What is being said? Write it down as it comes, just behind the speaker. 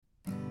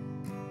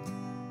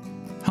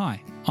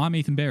Hi, I'm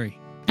Ethan Berry.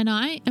 And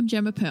I am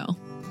Gemma Pearl.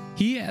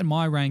 Here at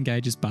My Rain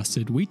Gauge is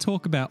Busted, we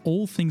talk about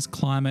all things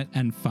climate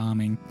and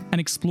farming and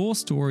explore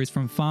stories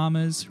from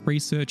farmers,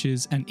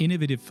 researchers and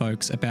innovative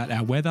folks about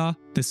our weather,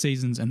 the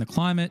seasons and the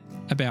climate,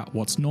 about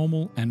what's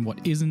normal and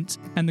what isn't,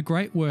 and the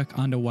great work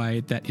underway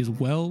that is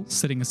well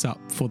setting us up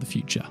for the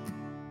future.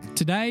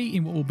 Today,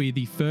 in what will be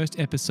the first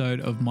episode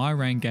of My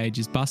Rain Gauge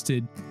is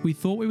Busted, we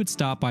thought we would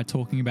start by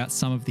talking about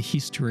some of the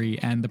history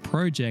and the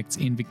projects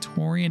in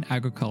Victorian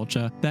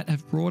agriculture that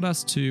have brought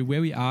us to where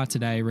we are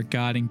today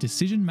regarding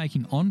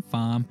decision-making on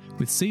farm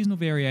with seasonal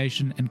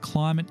variation and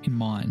climate in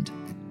mind.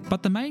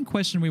 But the main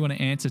question we want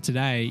to answer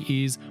today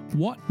is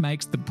what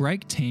makes the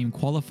Break team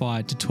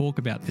qualified to talk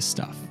about this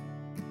stuff?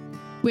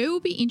 We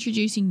will be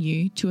introducing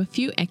you to a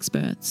few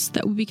experts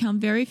that will become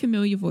very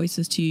familiar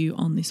voices to you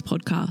on this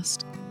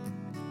podcast.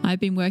 I've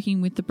been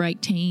working with the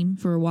Break team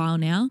for a while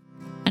now,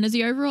 and as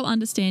the overall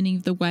understanding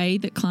of the way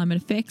that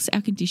climate affects our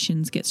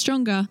conditions gets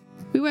stronger,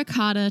 we work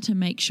harder to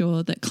make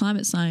sure that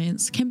climate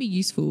science can be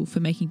useful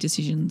for making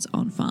decisions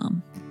on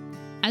farm.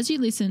 As you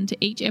listen to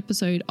each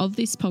episode of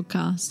this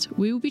podcast,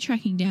 we will be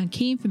tracking down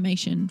key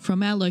information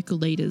from our local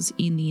leaders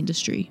in the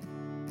industry.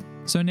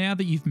 So now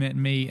that you've met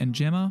me and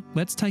Gemma,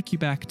 let's take you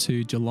back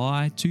to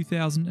July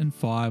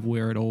 2005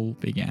 where it all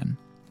began.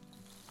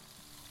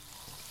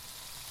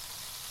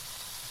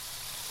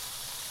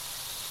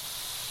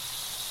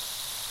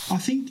 I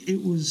think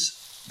it was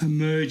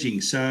emerging.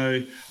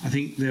 So I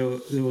think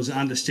there was an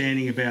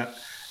understanding about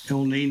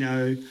El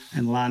Nino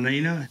and La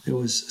Nina. There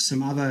was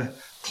some other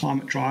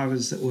climate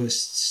drivers that were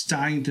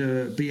starting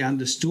to be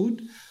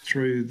understood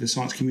through the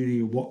science community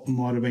of what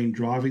might have been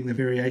driving the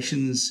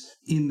variations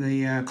in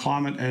the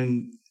climate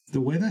and the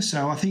weather.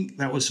 So I think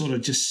that was sort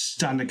of just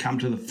starting to come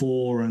to the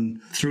fore,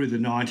 and through the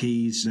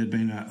 90s there'd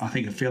been,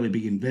 a fairly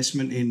big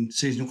investment in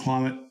seasonal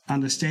climate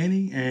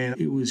understanding, and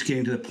it was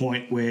getting to the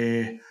point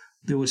where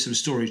there were some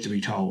stories to be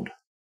told.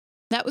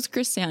 That was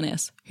Chris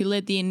Souness, who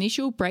led the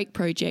initial Break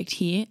project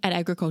here at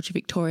Agriculture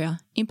Victoria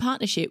in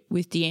partnership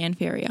with Deanne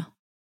Ferrier.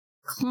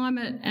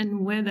 Climate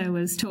and weather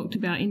was talked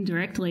about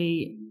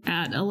indirectly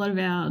at a lot of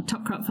our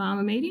top crop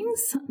farmer meetings.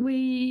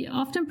 We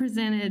often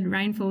presented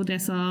rainfall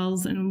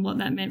deciles and what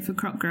that meant for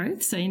crop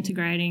growth, so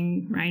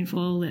integrating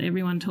rainfall that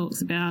everyone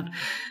talks about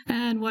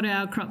and what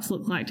our crops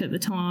looked like at the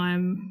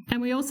time.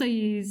 And we also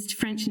used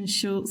French and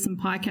Schultz and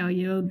Peikel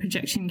yield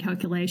projection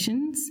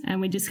calculations,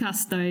 and we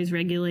discussed those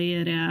regularly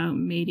at our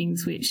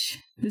meetings, which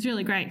was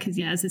really great because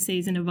as the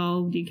season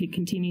evolved, you could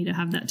continue to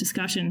have that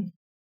discussion.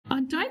 I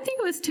don't think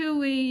it was till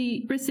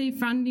we received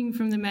funding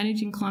from the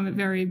Managing Climate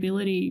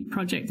Variability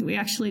project that we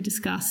actually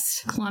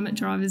discussed climate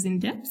drivers in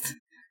depth.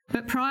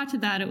 But prior to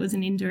that, it was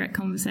an indirect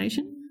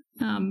conversation.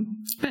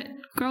 But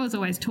growers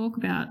always talk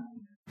about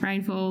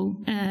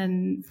rainfall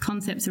and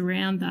concepts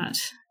around that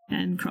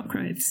and crop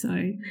growth.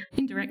 So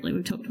indirectly,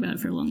 we've talked about it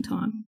for a long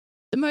time.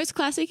 The most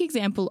classic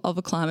example of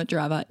a climate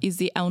driver is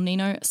the El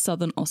Nino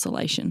Southern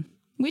Oscillation,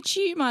 which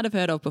you might have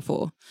heard of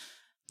before.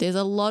 There's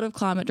a lot of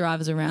climate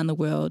drivers around the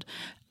world,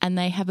 and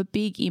they have a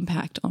big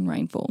impact on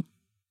rainfall.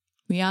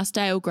 We asked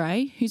Dale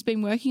Gray, who's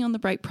been working on the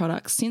Break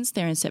products since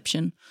their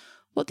inception,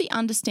 what the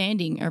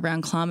understanding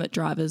around climate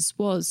drivers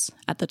was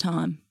at the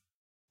time.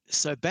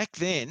 So back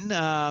then,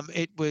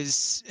 it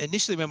was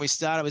initially when we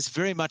started, it was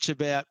very much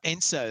about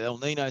ENSO, El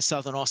Nino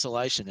Southern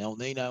Oscillation, El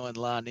Nino and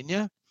La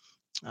Nina,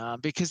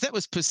 because that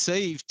was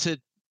perceived to,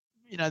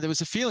 there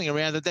was a feeling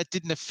around that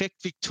didn't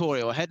affect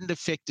Victoria or hadn't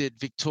affected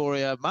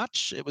Victoria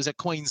much. It was a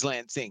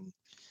Queensland thing.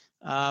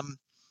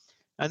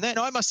 And then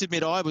I must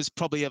admit I was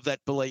probably of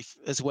that belief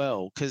as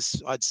well,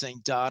 because I'd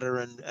seen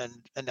data and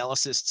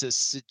analysis to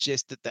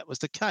suggest that was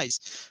the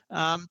case.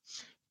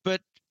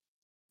 But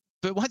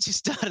once you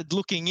started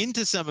looking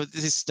into some of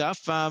this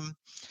stuff,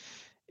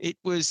 it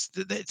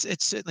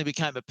certainly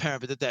became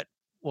apparent that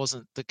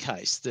wasn't the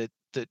case, that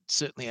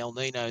certainly El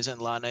Ninos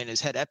and La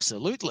Ninas had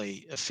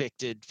absolutely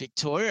affected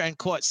Victoria, and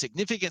quite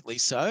significantly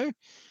so.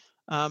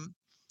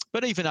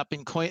 But even up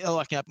in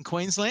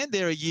Queensland,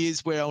 there are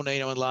years where El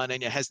Nino and La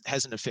Nina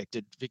hasn't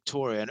affected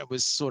Victoria, and it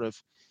was sort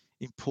of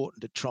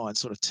important to try and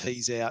sort of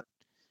tease out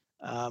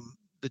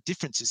the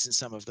differences in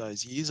some of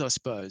those years, I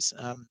suppose.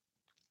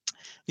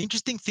 The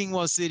interesting thing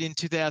was that in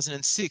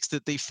 2006,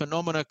 that the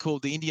phenomena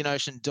called the Indian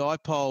Ocean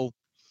Dipole,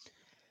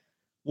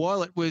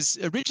 while it was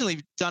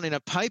originally done in a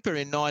paper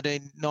in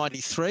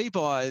 1993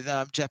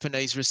 by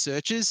Japanese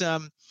researchers,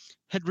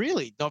 had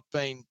really not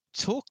been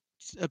talked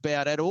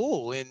about at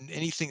all in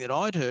anything that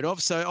I'd heard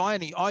of. So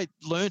I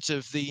learnt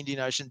of the Indian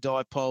Ocean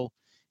Dipole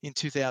in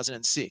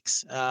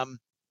 2006. And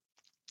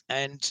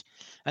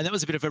that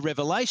was a bit of a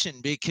revelation,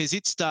 because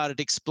it started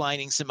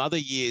explaining some other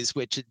years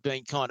which had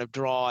been kind of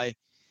dry,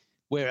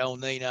 where El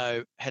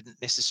Nino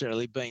hadn't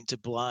necessarily been to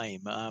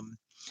blame.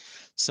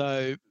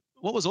 So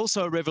what was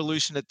also a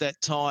revolution at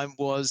that time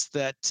was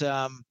that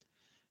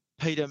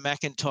Peter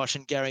McIntosh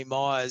and Gary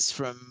Myers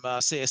from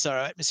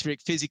CSIRO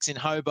Atmospheric Physics in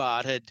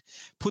Hobart had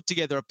put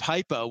together a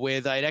paper where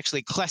they'd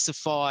actually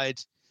classified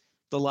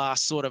the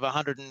last sort of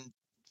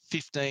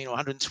 115 or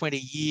 120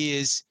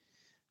 years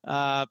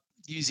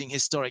using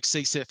historic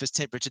sea surface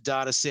temperature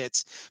data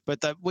sets,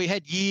 but we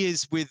had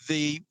years with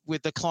the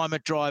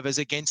climate drivers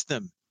against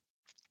them.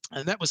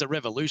 And that was a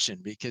revolution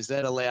because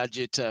that allowed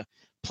you to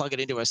plug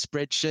it into a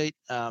spreadsheet.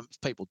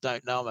 If people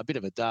don't know, I'm a bit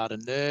of a data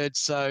nerd.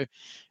 So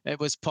it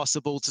was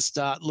possible to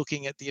start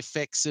looking at the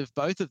effects of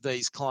both of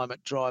these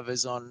climate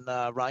drivers on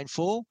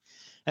rainfall.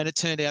 And it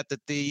turned out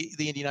that the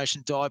Indian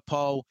Ocean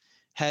dipole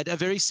had a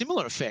very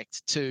similar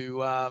effect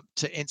to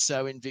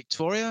ENSO in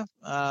Victoria.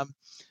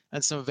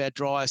 And some of our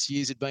driest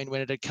years had been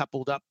when it had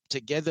coupled up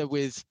together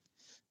with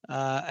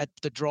at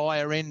the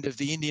drier end of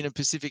the Indian and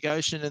Pacific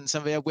Ocean, and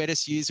some of our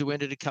wettest years were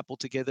when it had coupled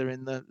together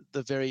in the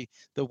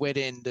wet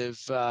end of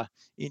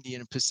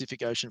Indian and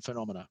Pacific Ocean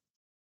phenomena.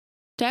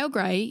 Dale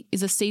Gray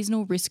is a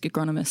seasonal risk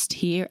agronomist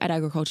here at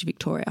Agriculture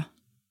Victoria.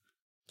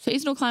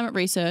 Seasonal climate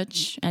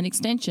research and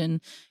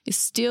extension is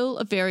still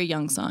a very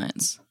young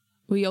science.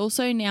 We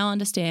also now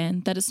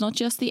understand that it's not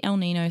just the El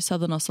Niño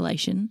Southern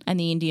Oscillation and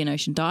the Indian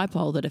Ocean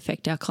Dipole that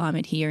affect our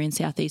climate here in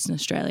southeastern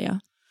Australia,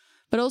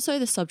 but also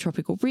the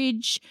subtropical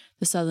ridge,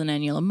 the southern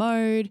annular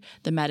mode,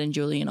 the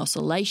Madden-Julian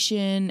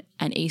Oscillation,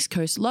 and east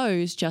coast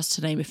lows, just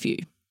to name a few.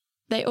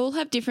 They all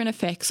have different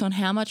effects on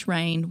how much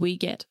rain we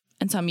get,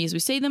 and some years we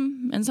see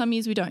them, and some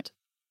years we don't.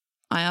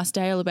 I asked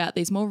Dale about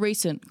these more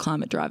recent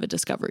climate driver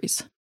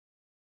discoveries.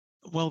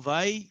 Well,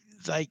 they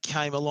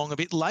came along a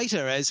bit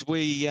later as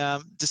we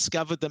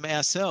discovered them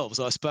ourselves,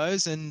 I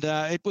suppose, and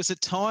it was a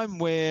time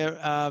where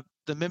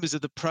the members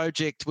of the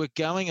project were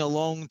going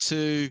along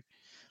to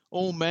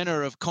all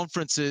manner of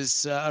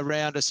conferences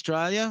around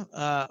Australia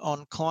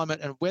on climate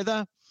and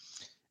weather.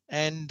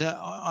 And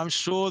I'm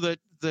sure that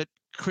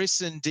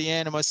Chris and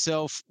Deanne and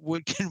myself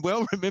can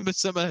well remember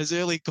some of those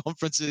early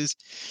conferences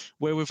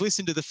where we've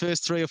listened to the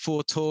first 3 or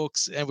 4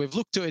 talks and we've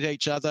looked at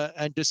each other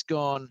and just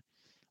gone,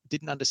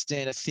 didn't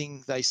understand a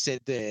thing they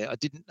said there. I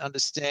didn't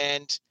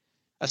understand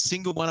a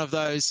single one of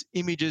those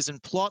images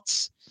and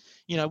plots.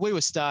 You know, we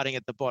were starting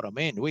at the bottom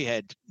end. We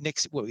had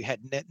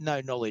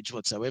no knowledge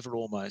whatsoever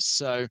almost.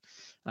 So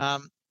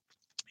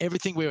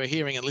everything we were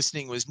hearing and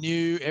listening was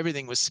new.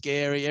 Everything was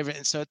scary.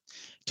 And so it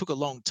took a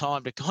long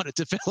time to kind of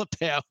develop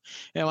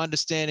our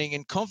understanding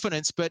and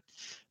confidence. But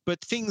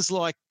things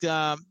like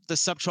the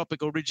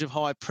subtropical ridge of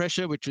high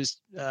pressure, which was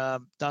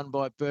done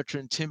by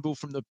Bertrand Timble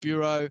from the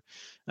Bureau,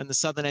 and the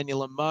southern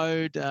annular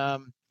mode,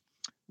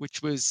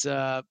 which was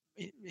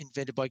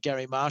invented by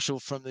Gary Marshall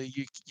from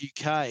the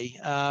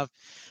UK,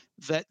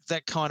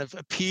 that kind of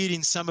appeared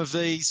in some of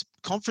these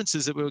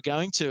conferences that we were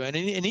going to. And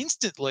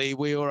instantly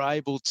we were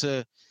able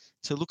to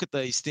look at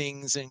these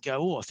things and go,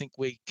 oh, I think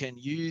we can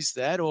use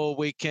that, or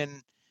we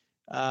can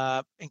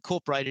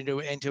incorporate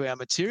into our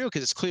material,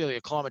 because it's clearly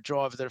a climate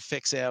driver that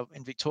affects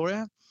in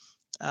Victoria.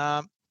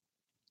 And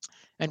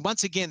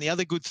once again, the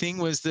other good thing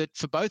was that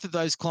for both of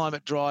those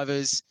climate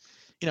drivers,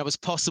 you know, it was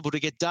possible to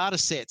get data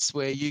sets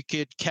where you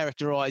could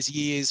characterise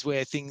years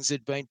where things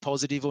had been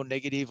positive or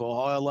negative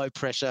or high or low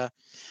pressure.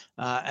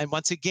 And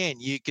once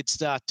again, you could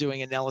start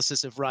doing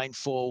analysis of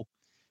rainfall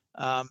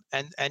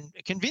and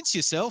convince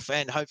yourself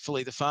and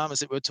hopefully the farmers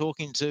that we're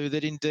talking to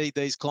that indeed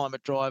these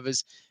climate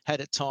drivers had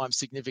at times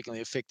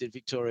significantly affected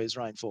Victoria's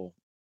rainfall.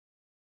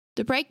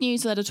 The Break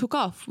newsletter took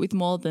off with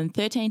more than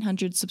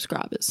 1,300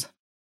 subscribers.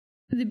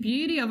 The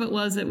beauty of it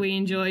was that we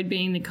enjoyed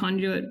being the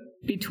conduit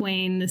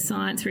between the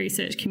science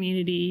research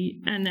community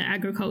and the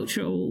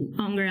agricultural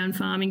on-ground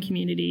farming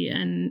community.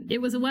 And it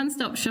was a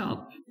one-stop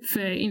shop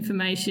for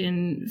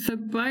information for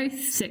both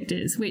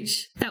sectors,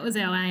 which that was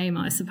our aim,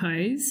 I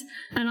suppose.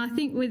 And I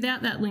think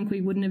without that link,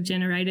 we wouldn't have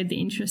generated the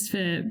interest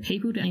for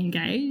people to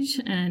engage.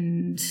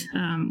 And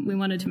we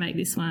wanted to make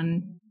this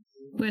one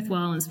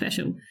worthwhile and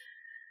special.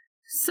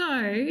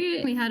 So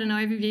we had an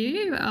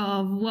overview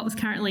of what was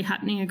currently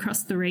happening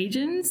across the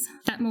regions.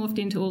 That morphed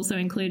into also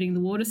including the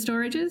water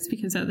storages,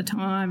 because at the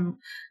time,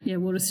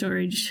 water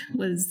storage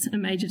was a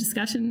major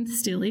discussion,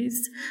 still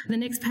is. The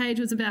next page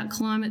was about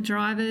climate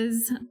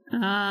drivers.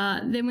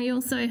 Then we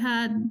also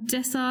had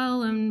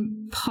decile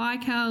and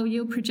pical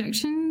yield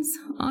projections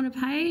on a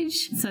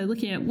page. So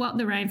looking at what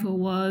the rainfall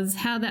was,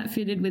 how that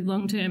fitted with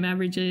long-term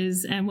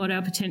averages and what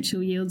our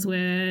potential yields were.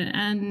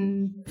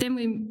 And then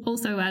we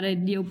also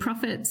added yield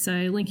profit,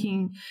 so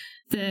linking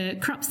the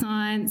crop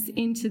science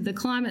into the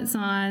climate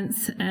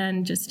science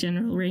and just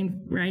general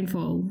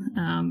rainfall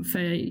for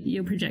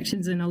yield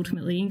projections and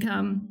ultimately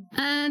income.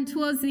 And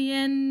towards the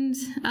end,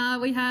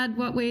 we had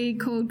what we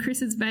called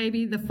Chris's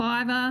baby, the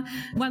fiver.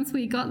 Once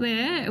we got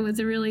there, it was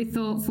a really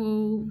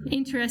thoughtful,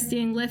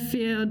 interesting left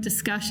field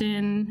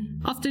discussion,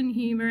 often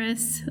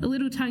humorous, a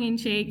little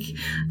tongue-in-cheek,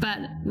 but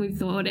we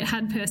thought it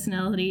had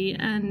personality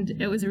and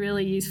it was a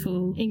really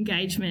useful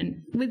engagement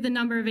with the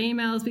number of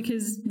emails,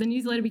 because the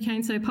newsletter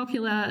became so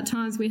popular. At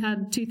times we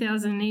had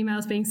 2,000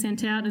 emails being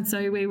sent out, and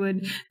so we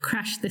would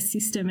crash the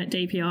system at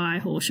DPI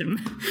Horsham.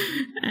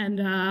 And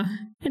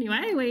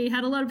anyway, we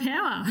had a lot of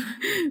power,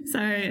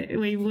 so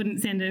we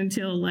wouldn't send it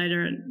until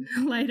later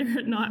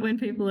at night when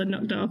people had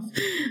knocked off.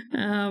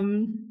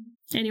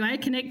 Anyway,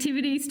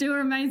 connectivity still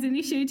remains an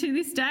issue to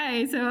this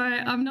day, so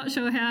I'm not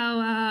sure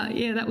how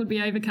that would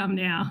be overcome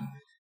now.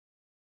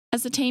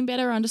 As the team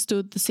better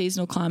understood the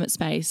seasonal climate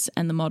space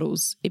and the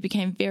models, it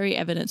became very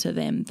evident to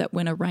them that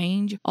when a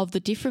range of the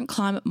different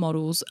climate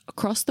models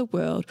across the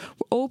world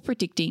were all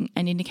predicting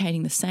and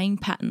indicating the same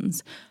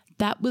patterns,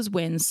 that was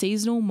when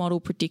seasonal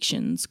model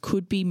predictions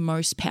could be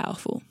most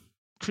powerful.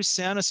 Chris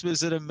Saunis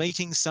was at a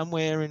meeting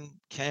somewhere in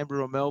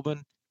Canberra or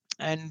Melbourne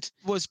and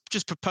was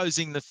just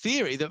proposing the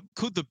theory that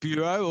could the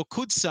Bureau or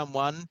could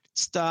someone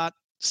start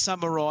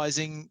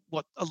summarising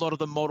what a lot of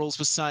the models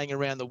were saying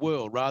around the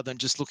world rather than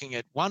just looking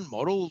at one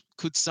model.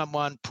 Could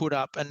someone put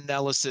up an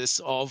analysis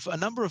of a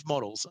number of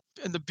models?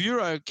 And the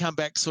Bureau come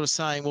back sort of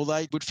saying, well,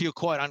 they would feel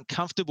quite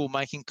uncomfortable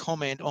making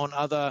comment on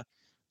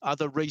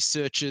other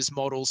researchers'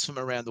 models from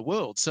around the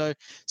world. So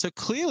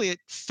clearly it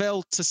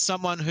fell to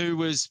someone who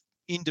was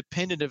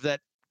independent of that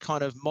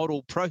kind of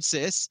model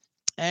process.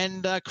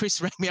 And Chris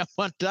rang me up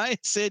one day and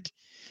said,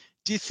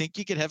 do you think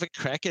you could have a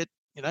crack at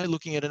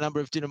looking at a number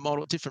of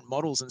different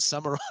models and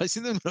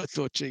summarising them? And I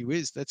thought, gee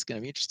whiz, that's going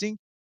to be interesting.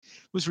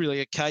 It was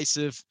really a case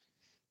of,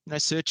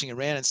 searching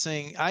around and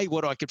seeing,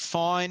 what I could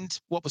find,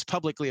 what was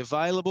publicly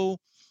available,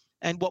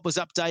 and what was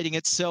updating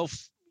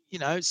itself,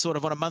 sort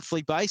of on a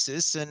monthly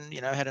basis, and,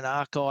 had an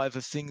archive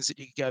of things that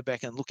you could go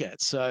back and look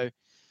at. So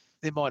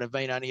there might have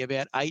been only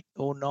about 8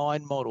 or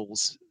 9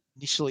 models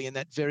initially in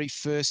that very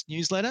first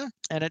newsletter.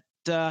 And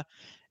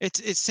it's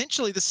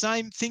essentially the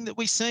same thing that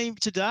we see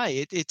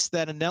today. It's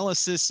that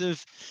analysis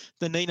of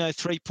the Nino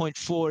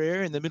 3.4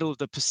 area in the middle of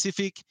the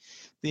Pacific,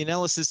 the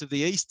analysis of the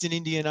Eastern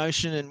Indian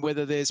Ocean and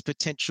whether there's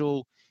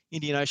potential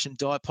Indian Ocean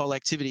dipole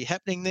activity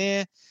happening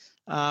there,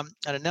 an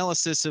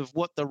analysis of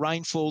what the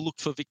rainfall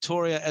looked for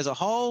Victoria as a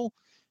whole,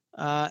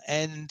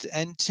 and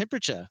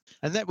temperature.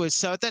 And that was,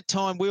 so at that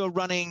time we were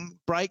running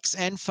breaks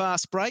and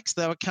fast breaks.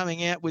 They were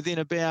coming out within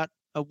about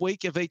a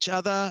week of each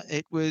other.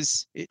 It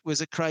was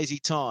a crazy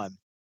time.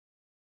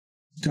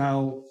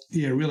 Dale,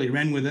 really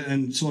ran with it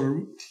and sort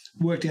of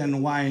worked out in a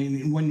way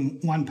in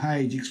one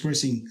page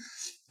expressing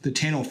the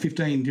 10 or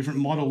 15 different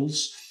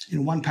models in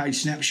a one-page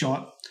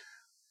snapshot,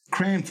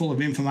 crammed full of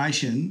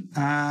information.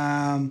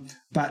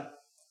 But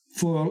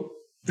for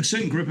a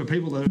certain group of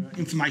people that are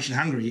information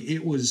hungry,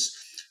 it was,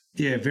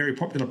 a very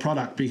popular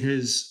product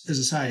because,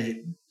 as I say,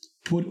 it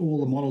put all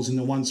the models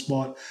into one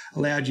spot,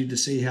 allowed you to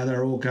see how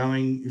they're all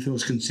going, if there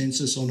was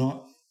consensus or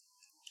not.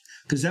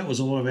 Because that was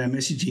a lot of our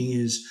messaging,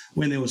 is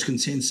when there was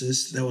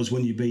consensus, that was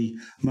when you'd be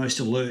most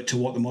alert to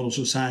what the models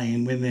were saying.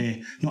 And when they're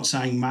not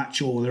saying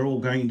much or they're all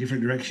going in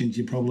different directions,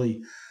 you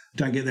probably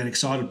don't get that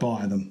excited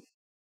by them.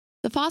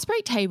 The fast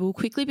break table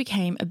quickly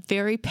became a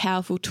very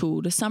powerful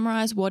tool to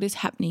summarise what is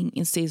happening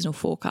in seasonal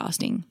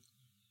forecasting.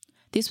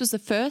 This was the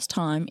first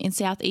time in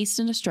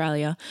southeastern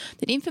Australia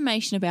that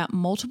information about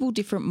multiple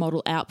different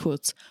model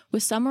outputs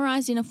was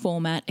summarised in a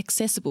format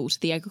accessible to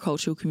the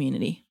agricultural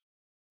community.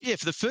 Yeah,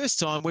 for the first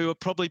time, we were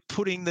probably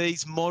putting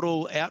these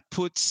model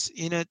outputs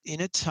in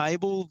a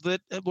table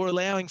that were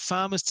allowing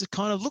farmers to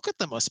kind of look at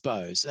them, I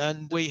suppose.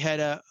 And we had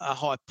a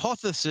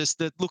hypothesis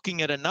that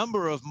looking at a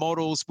number of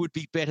models would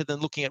be better than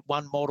looking at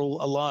one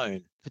model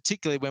alone,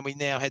 particularly when we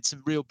now had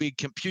some real big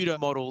computer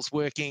models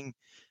working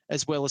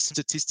as well as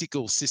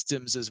statistical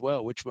systems as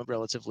well, which were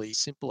relatively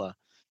simpler.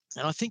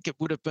 And I think it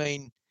would have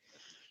been,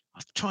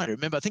 I'm trying to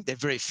remember, I think that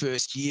very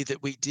first year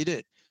that we did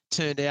it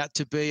turned out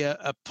to be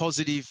a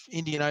positive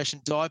Indian Ocean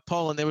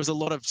dipole, and there was a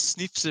lot of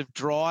sniffs of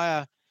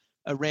drier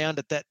around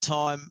at that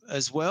time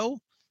as well.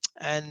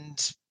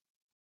 And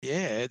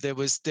yeah, there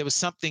was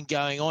something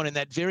going on in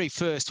that very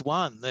first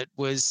one that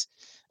was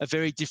a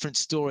very different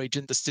story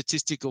than the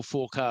statistical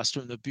forecast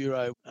from the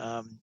Bureau.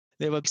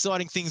 There were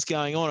exciting things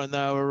going on, and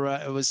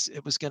it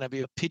was going to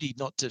be a pity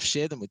not to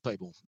share them with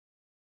people.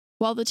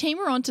 While the team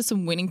were onto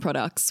some winning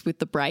products with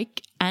the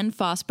break and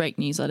fast break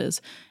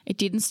newsletters, it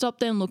didn't stop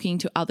them looking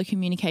to other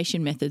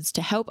communication methods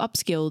to help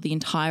upskill the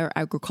entire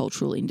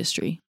agricultural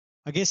industry.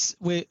 I guess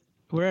we're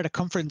at a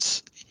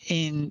conference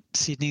in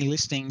Sydney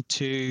listening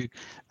to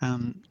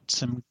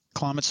some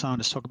climate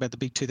scientists talk about the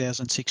big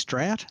 2006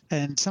 drought,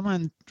 and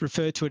someone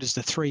referred to it as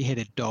the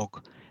three-headed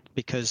dog,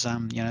 because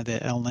the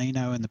El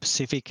Nino in the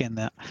Pacific and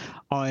the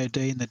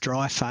IOD in the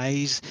dry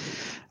phase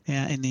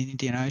in the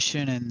Indian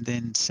Ocean, and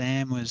then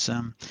Sam was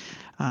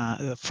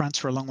the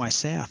fronts were a long way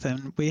south,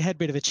 and we had a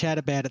bit of a chat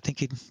about it,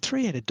 thinking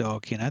three-headed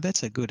dog,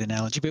 that's a good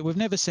analogy, but we've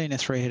never seen a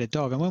three-headed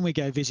dog. And when we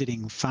go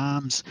visiting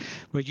farms,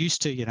 we're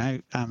used to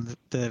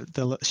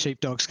the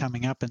sheepdogs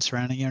coming up and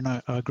surrounding.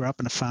 I grew up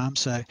on a farm,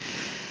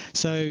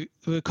 so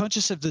we're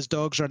conscious of those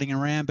dogs running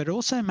around, but it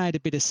also made a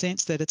bit of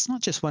sense that it's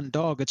not just one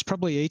dog. It's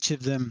probably each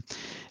of them,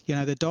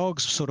 the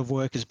dogs sort of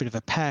work as a bit of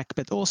a pack,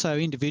 but also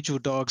individual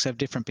dogs have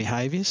different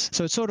behaviours.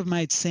 So it sort of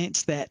made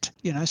sense that,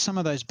 some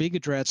of those bigger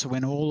droughts are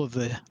when all of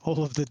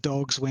the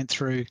dogs went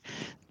through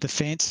the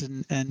fence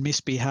and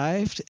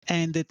misbehaved,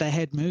 and that they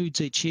had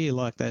moods each year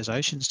like those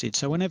oceans did.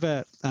 So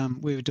whenever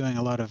we were doing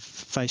a lot of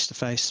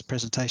face-to-face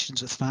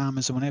presentations with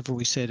farmers, and whenever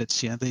we said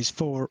it's, these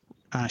 4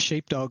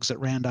 sheepdogs that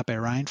round up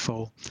our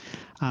rainfall,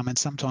 and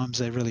sometimes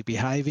they're really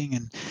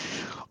behaving,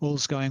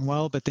 all's going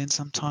well, but then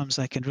sometimes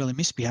they can really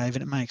misbehave,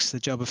 and it makes the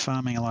job of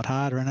farming a lot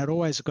harder. And it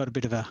always got a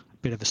bit of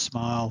a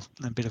smile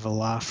and a bit of a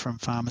laugh from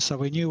farmers. So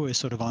we knew we were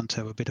sort of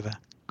onto a bit of a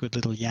good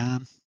little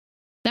yarn.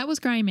 That was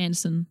Graham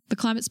Anderson, the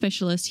climate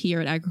specialist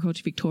here at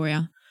Agriculture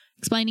Victoria,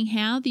 explaining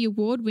how the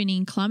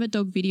award-winning Climate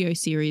Dog video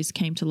series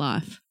came to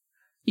life.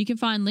 You can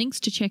find links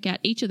to check out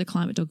each of the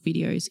Climate Dog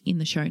videos in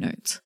the show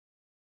notes.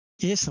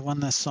 Yes, I won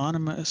the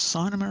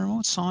Cinema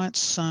Award,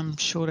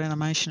 Science Short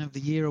Animation of the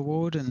Year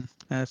Award, and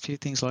a few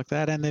things like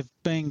that. And they've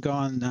been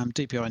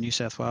DPI New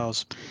South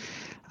Wales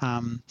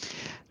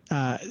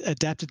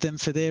adapted them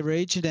for their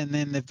region, and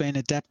then they've been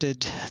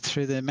adapted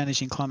through the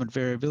Managing Climate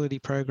Variability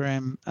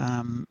Program.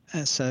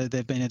 So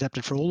they've been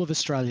adapted for all of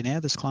Australia now.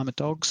 There's climate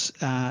dogs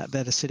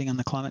that are sitting on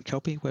the Climate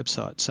Kelpie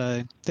website.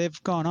 So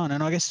they've gone on,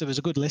 and I guess there was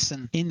a good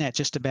lesson in that,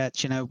 just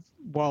about,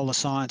 while the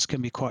science can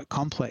be quite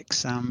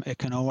complex, it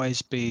can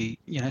always be,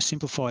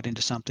 simplified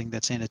into something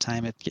that's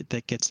entertainment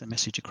that gets the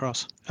message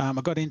across. I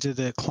got into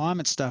the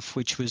climate stuff,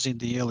 which was in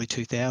the early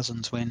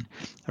 2000s when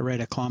I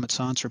read a climate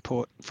science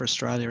report for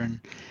Australia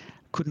and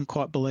couldn't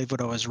quite believe what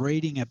I was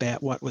reading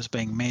about what was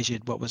being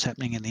measured, what was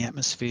happening in the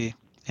atmosphere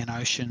and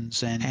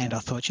oceans. And I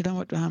thought,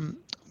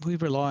 we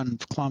rely on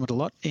climate a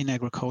lot in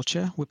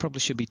agriculture. We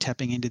probably should be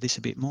tapping into this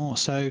a bit more.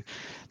 So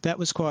that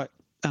was quite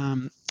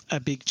a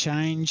big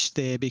change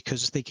there,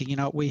 because thinking,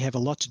 we have a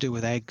lot to do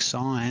with ag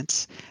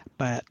science,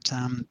 but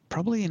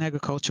probably in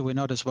agriculture we're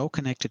not as well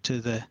connected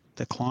to the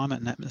climate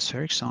and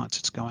atmospheric science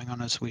that's going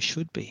on as we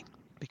should be,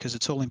 because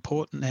it's all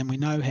important, and we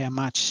know how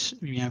much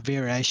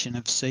variation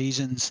of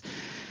seasons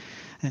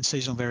and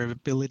seasonal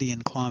variability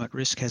and climate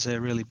risk has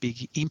a really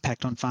big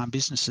impact on farm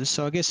businesses.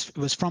 So I guess it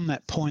was from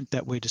that point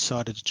that we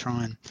decided to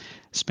try and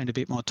spend a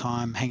bit more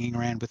time hanging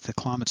around with the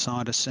climate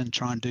scientists and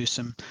try and do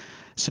some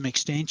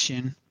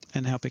extension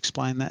and help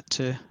explain that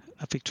to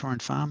Victorian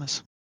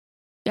farmers.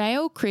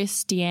 Dale,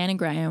 Chris, Deanne and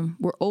Graham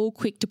were all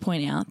quick to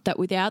point out that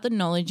without the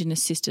knowledge and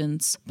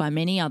assistance by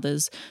many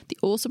others, the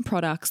awesome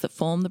products that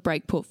form the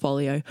Break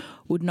portfolio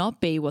would not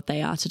be what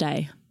they are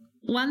today.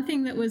 One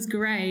thing that was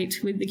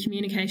great with the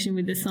communication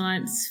with the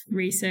science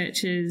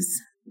researchers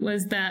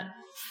was that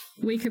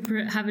we could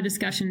have a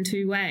discussion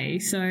two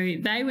ways. So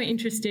they were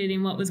interested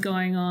in what was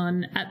going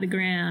on at the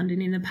ground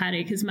and in the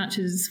paddock as much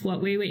as what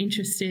we were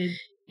interested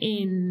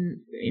in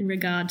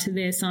regard to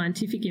their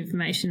scientific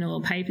information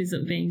or papers that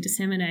were being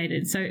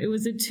disseminated. So it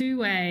was a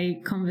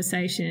two-way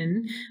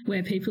conversation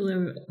where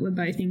people were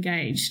both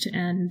engaged,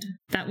 and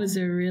that was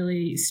a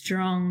really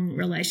strong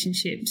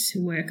relationship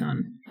to work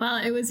on. Well,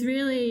 it was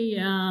really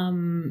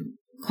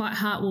quite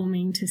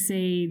heartwarming to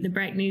see the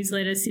Break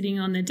newsletter sitting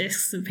on the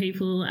desks of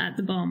people at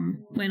the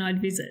BOM when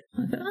I'd visit.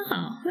 I thought,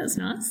 oh, that's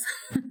nice.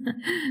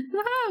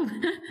 Wow.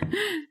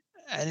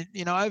 And,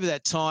 over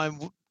that time,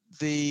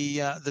 the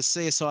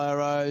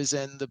CSIROs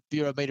and the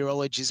Bureau of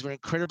Meteorologists were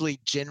incredibly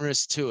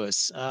generous to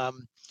us.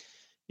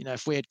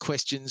 If we had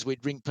questions,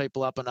 we'd ring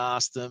people up and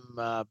ask them.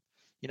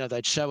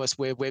 They'd show us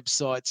where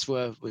websites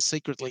were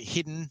secretly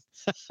hidden,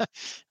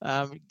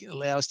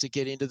 allow us to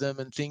get into them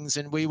and things.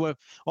 And we were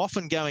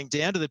often going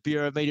down to the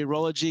Bureau of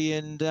Meteorology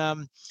and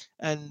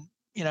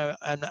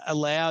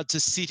allowed to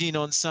sit in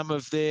on some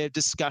of their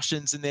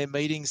discussions and their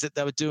meetings that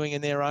they were doing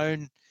in their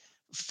own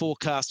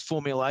forecast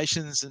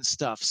formulations and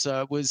stuff.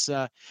 So it was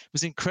an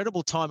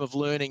incredible time of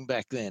learning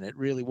back then. It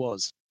really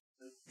was.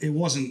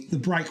 The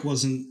Break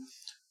wasn't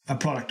a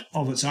product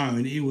of its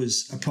own. It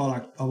was a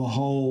product of a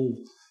whole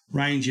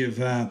range of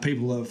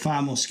people that are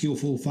far more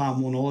skillful, far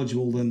more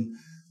knowledgeable than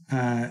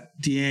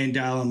Deanne,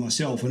 Dale and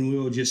myself. And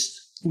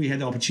we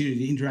had the opportunity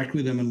to interact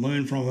with them and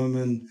learn from them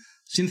and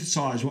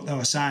synthesise what they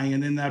were saying,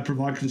 and then they'd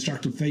provide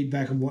constructive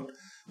feedback of what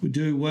we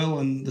do well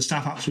and the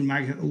stuff-ups we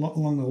make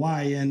along the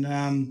way, and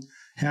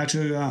how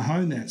to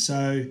hone that.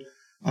 So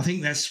I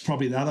think that's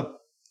probably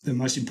the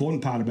most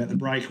important part about the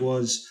Break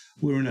was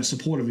we're in a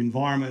supportive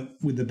environment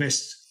with the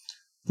best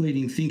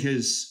leading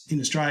thinkers in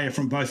Australia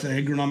from both the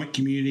agronomic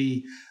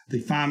community, the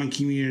farming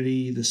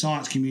community, the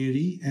science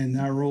community, and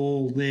they're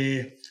all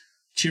there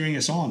cheering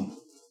us on.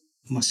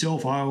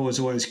 Myself, I was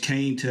always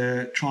keen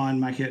to try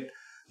and make it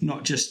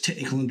not just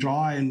technical and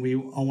dry, and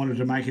I wanted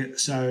to make it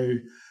so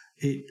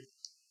it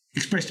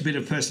expressed a bit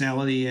of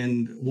personality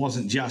and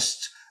wasn't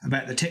just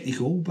about the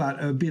technical,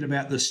 but a bit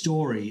about the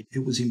story.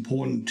 It was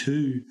important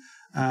to,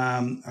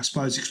 I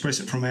suppose, express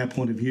it from our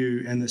point of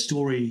view, and the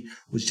story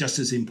was just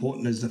as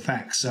important as the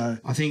facts. So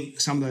I think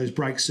some of those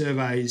Break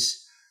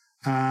surveys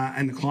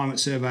and the climate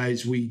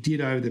surveys we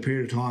did over the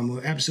period of time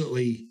were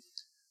absolutely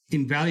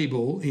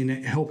invaluable in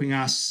helping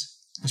us,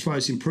 I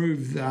suppose,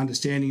 improve the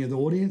understanding of the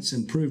audience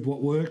and prove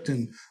what worked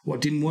and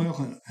what didn't work,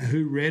 and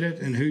who read it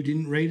and who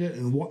didn't read it,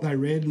 and what they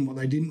read and what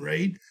they didn't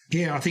read.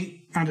 Yeah, I think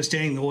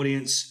understanding the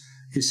audience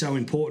is so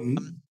important.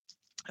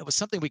 It was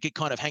something we could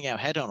kind of hang our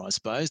hat on, I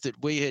suppose, that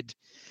we had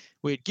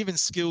given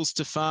skills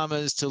to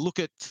farmers to look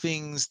at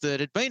things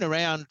that had been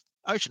around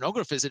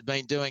oceanographers had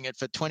been doing it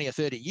for 20 or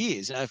 30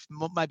 years,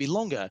 maybe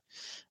longer.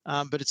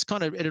 But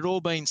it had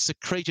all been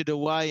secreted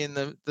away in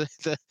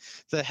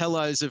the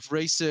hellos of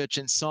research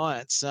and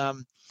science.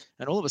 And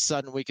all of a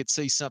sudden we could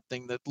see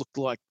something that looked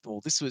like,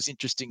 well, this was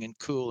interesting and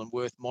cool and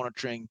worth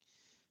monitoring,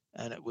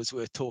 and it was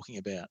worth talking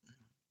about.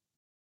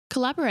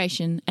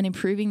 Collaboration and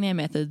improving their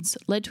methods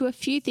led to a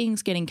few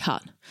things getting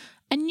cut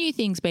and new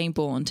things being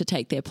born to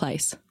take their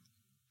place.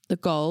 The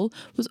goal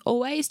was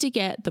always to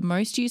get the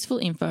most useful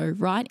info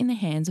right in the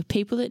hands of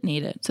people that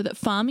need it so that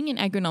farming and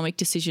agronomic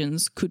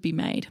decisions could be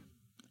made.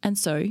 And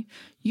so,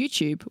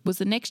 YouTube was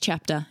the next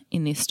chapter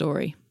in this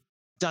story.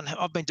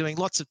 I've been doing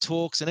lots of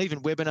talks and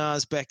even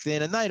webinars back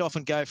then, and they'd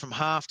often go from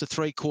half to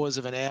 3/4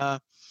 of an hour.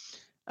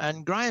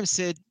 And Graham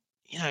said,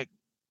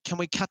 can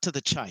we cut to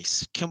the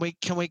chase? Can we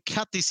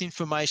cut this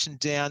information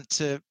down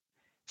to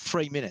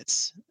 3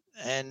 minutes?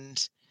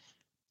 And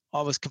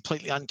I was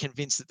completely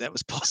unconvinced that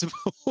was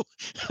possible.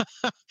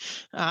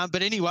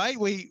 But anyway,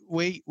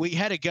 we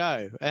had a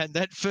go, and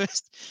that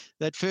first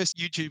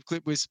YouTube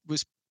clip was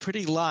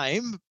pretty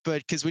lame,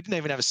 but because we didn't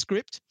even have a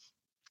script.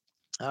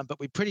 But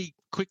we pretty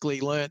quickly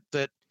learnt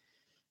that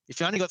if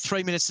you only got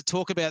 3 minutes to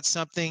talk about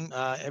something,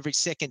 every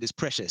second is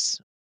precious.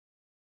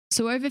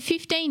 So over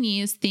 15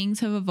 years, things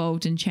have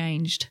evolved and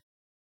changed.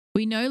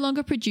 We no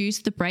longer produce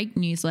the Break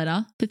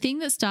newsletter, the thing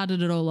that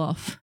started it all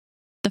off.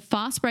 The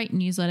Fast Break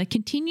newsletter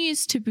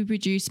continues to be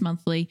produced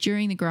monthly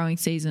during the growing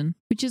season,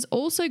 which has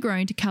also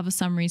grown to cover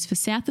summaries for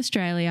South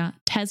Australia,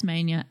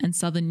 Tasmania and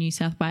southern New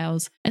South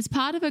Wales as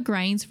part of a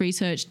Grains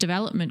Research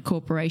Development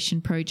Corporation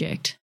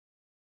project.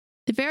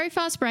 The Very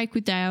Fast Break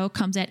with Dale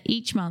comes out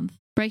each month,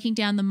 breaking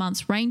down the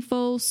month's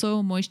rainfall,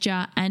 soil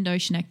moisture and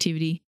ocean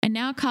activity, and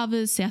now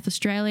covers South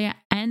Australia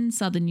and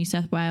southern New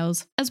South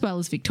Wales, as well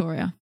as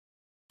Victoria.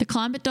 The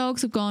Climate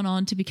Dogs have gone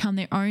on to become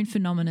their own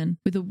phenomenon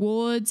with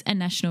awards and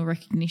national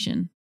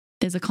recognition.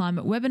 There's a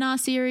climate webinar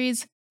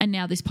series and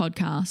now this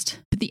podcast,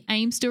 but the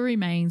aim still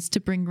remains to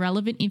bring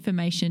relevant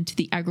information to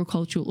the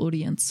agricultural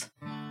audience.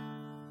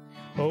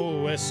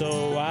 OSOINSSTs,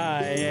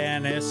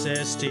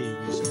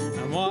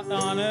 and what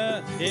on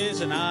earth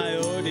is an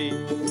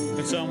IOD?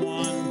 Can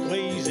someone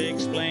please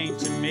explain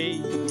to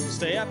me?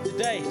 Stay up to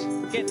date,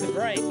 get the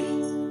break.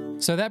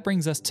 So that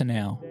brings us to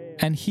now.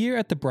 And here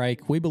at The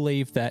Break, we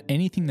believe that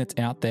anything that's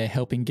out there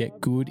helping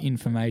get good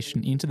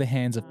information into the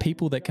hands of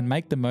people that can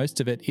make the most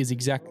of it is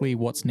exactly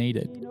what's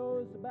needed.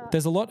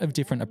 There's a lot of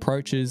different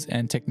approaches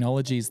and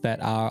technologies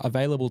that are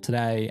available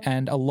today,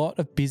 and a lot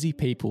of busy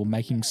people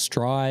making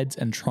strides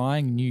and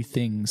trying new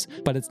things,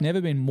 but it's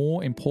never been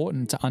more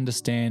important to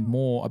understand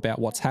more about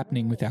what's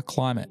happening with our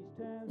climate.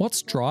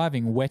 What's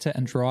driving wetter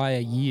and drier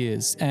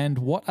years, and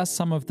what are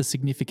some of the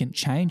significant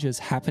changes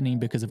happening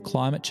because of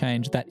climate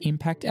change that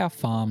impact our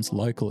farms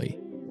locally?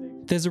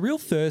 There's a real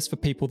thirst for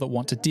people that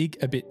want to dig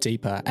a bit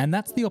deeper, and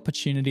that's the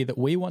opportunity that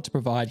we want to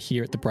provide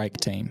here at the Break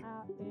team.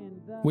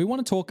 We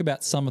want to talk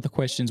about some of the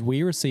questions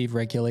we receive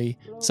regularly,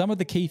 some of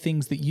the key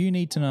things that you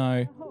need to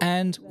know,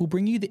 and we'll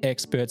bring you the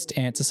experts to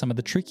answer some of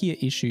the trickier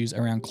issues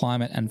around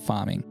climate and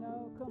farming.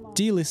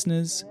 Dear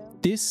listeners,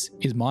 this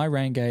is My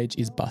Rain Gauge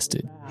is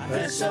Busted.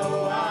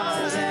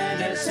 SOIs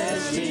and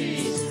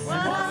SSTs, what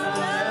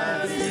on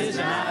earth is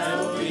an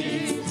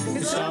IOD?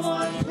 Can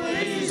someone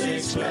please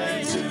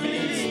explain to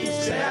me?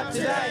 Stay up to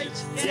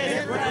date,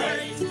 get a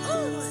break.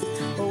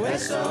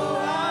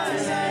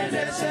 SOIs and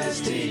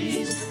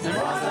SSTs, and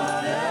what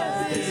on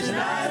earth is an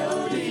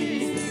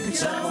IOD? Can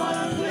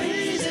someone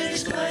please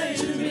explain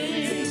to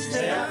me?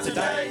 Stay up to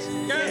date,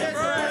 get a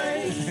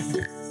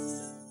break.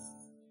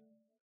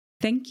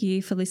 Thank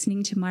you for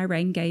listening to My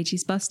Rain Gauge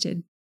is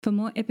Busted. For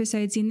more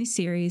episodes in this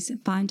series,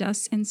 find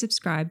us and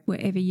subscribe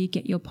wherever you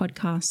get your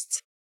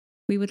podcasts.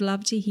 We would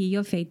love to hear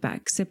your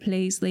feedback, so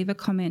please leave a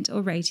comment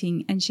or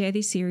rating and share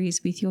this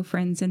series with your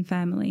friends and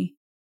family.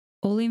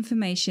 All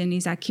information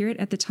is accurate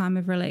at the time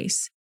of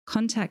release.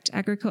 Contact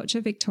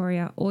Agriculture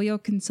Victoria or your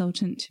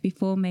consultant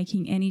before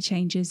making any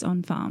changes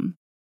on farm.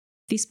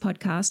 This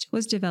podcast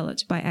was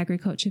developed by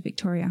Agriculture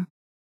Victoria.